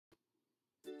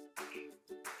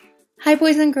Hi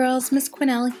boys and girls, Miss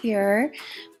Quinnell here.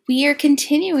 We are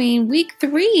continuing week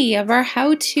 3 of our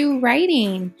how-to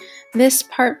writing. This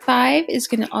part 5 is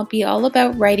going to be all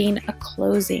about writing a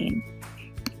closing.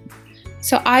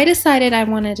 So I decided I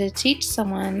wanted to teach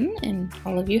someone and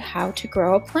all of you how to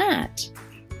grow a plant.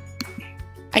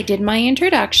 I did my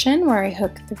introduction where I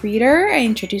hooked the reader, I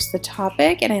introduced the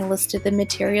topic, and I listed the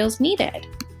materials needed.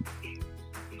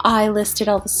 I listed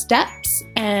all the steps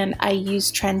and I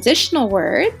used transitional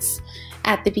words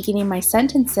at the beginning of my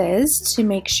sentences to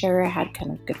make sure I had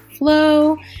kind of good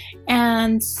flow,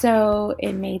 and so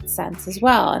it made sense as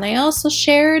well. And I also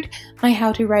shared my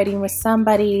how-to writing with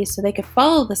somebody so they could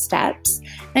follow the steps.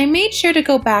 And I made sure to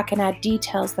go back and add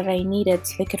details that I needed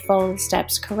so they could follow the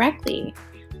steps correctly.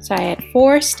 So I had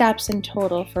 4 steps in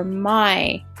total for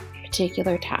my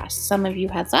particular task. Some of you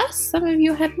had less, some of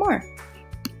you had more.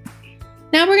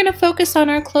 Now we're going to focus on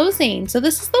our closing. So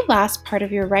this is the last part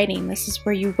of your writing. This is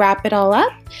where you wrap it all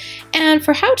up. And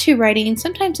for how-to writing,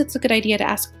 sometimes it's a good idea to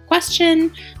ask a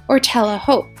question or tell a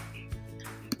hope.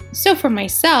 So for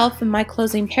myself, in my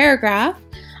closing paragraph,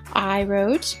 I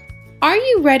wrote, "Are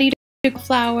you ready to grow a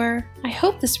flower? I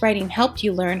hope this writing helped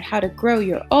you learn how to grow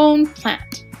your own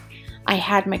plant." I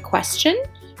had my question,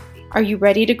 "Are you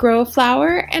ready to grow a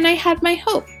flower?" And I had my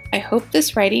hope. I hope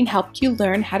this writing helped you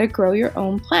learn how to grow your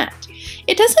own plant.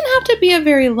 It doesn't have to be a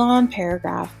very long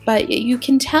paragraph, but you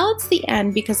can tell it's the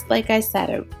end because, like I said,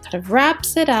 it kind of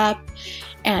wraps it up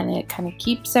and it kind of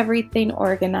keeps everything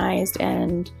organized.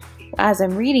 And as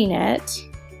I'm reading it,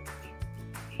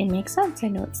 it makes sense. I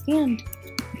know it's the end.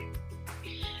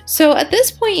 So at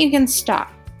this point, you can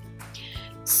stop.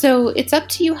 So it's up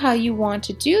to you how you want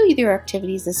to do your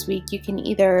activities this week. You can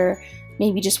either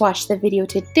maybe just watch the video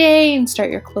today and start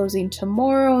your closing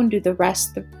tomorrow and do the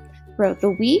rest throughout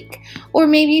the week. Or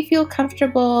maybe you feel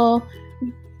comfortable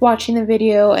watching the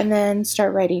video and then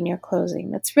start writing your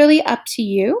closing. That's really up to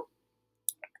you.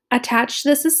 Attached to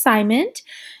this assignment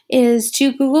is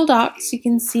 2 Google Docs. You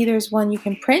can see there's one you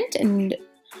can print and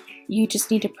you just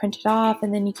need to print it off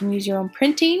and then you can use your own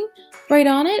printing right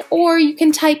on it, or you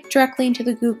can type directly into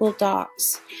the Google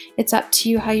Docs. It's up to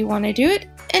you how you want to do it,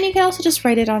 and you can also just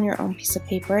write it on your own piece of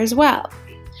paper as well.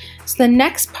 So the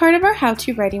next part of our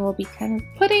how-to writing will be kind of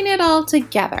putting it all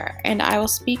together, and I will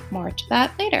speak more to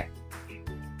that later.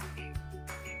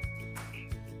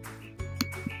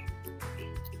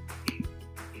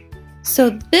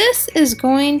 So this is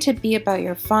going to be about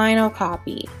your final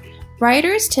copy.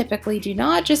 Writers typically do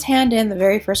not just hand in the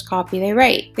very first copy they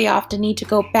write. They often need to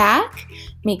go back,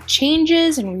 make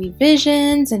changes and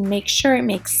revisions, and make sure it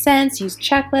makes sense, use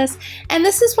checklists. And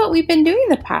this is what we've been doing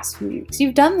the past few weeks.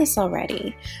 You've done this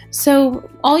already. So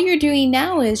all you're doing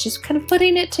now is just kind of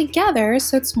putting it together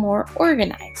so it's more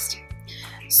organized.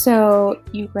 So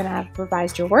you're going to have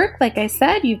revised your work. Like I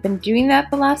said, you've been doing that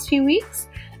the last few weeks.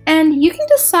 And you can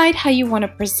decide how you want to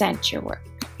present your work.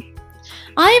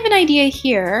 I have an idea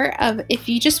here of if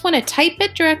you just want to type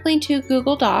it directly into a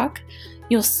Google Doc,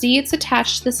 you'll see it's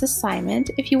attached to this assignment.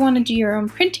 If you want to do your own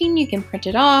printing, you can print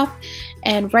it off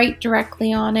and write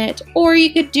directly on it, or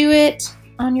you could do it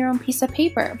on your own piece of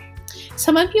paper.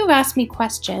 Some of you have asked me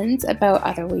questions about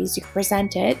other ways you can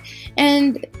present it,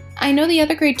 and I know the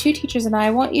other grade 2 teachers and I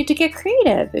want you to get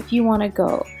creative if you want to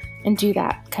go and do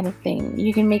that kind of thing.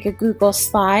 You can make a Google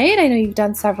slide. I know you've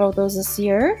done several of those this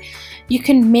year. You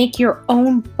can make your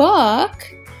own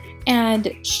book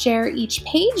and share each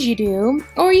page you do,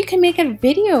 or you can make a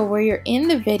video where you're in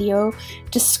the video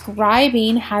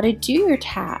describing how to do your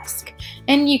task.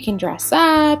 And you can dress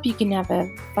up, you can have a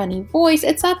funny voice.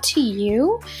 It's up to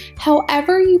you.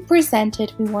 However you present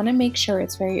it, we want to make sure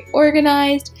it's very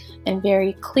organized and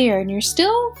very clear, and you're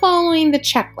still following the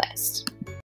checklist.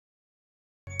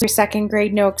 Your second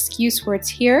grade no excuse words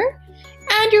here,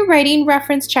 and your writing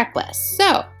reference checklist.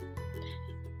 So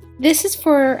this is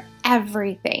for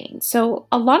everything. So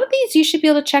a lot of these you should be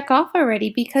able to check off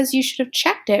already because you should have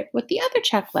checked it with the other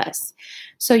checklists.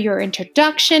 So your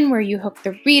introduction, where you hooked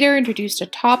the reader, introduced a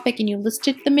topic, and you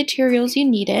listed the materials you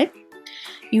needed.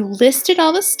 You listed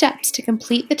all the steps to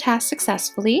complete the task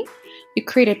successfully. You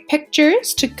created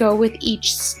pictures to go with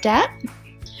each step.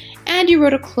 And you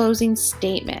wrote a closing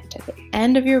statement at the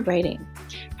end of your writing.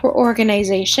 For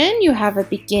organization, you have a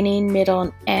beginning, middle,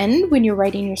 and end when you're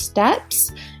writing your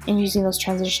steps and using those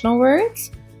transitional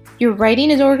words. Your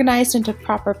writing is organized into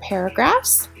proper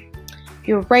paragraphs.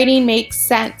 Your writing makes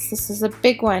sense. This is a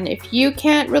big one. If you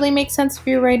can't really make sense of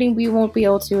your writing, we won't be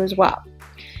able to as well.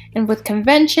 And with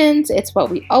conventions, it's what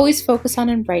we always focus on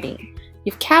in writing.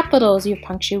 You have capitals, you have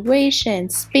punctuation,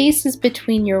 spaces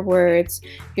between your words.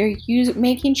 You're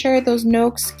making sure those no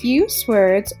excuse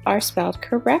words are spelled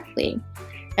correctly.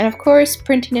 And of course,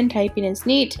 printing and typing is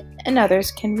neat and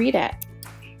others can read it.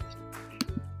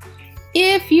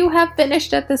 If you have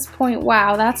finished at this point,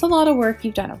 wow, that's a lot of work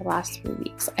you've done over the last 3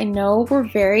 weeks. I know we're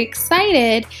very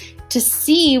excited to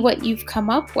see what you've come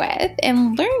up with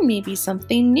and learn maybe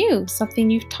something new,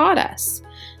 something you've taught us.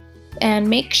 And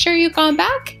make sure you've gone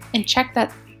back and check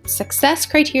that success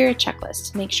criteria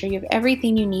checklist to make sure you have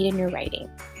everything you need in your writing.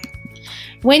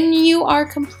 When you are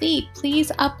complete,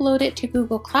 please upload it to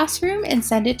Google Classroom and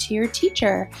send it to your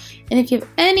teacher. And if you have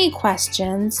any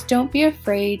questions, don't be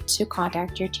afraid to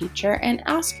contact your teacher and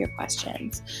ask your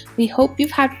questions. We hope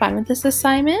you've had fun with this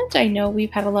assignment. I know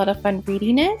we've had a lot of fun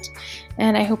reading it,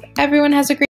 and I hope everyone has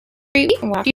a great week,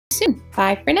 and we'll see you soon.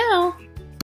 Bye for now.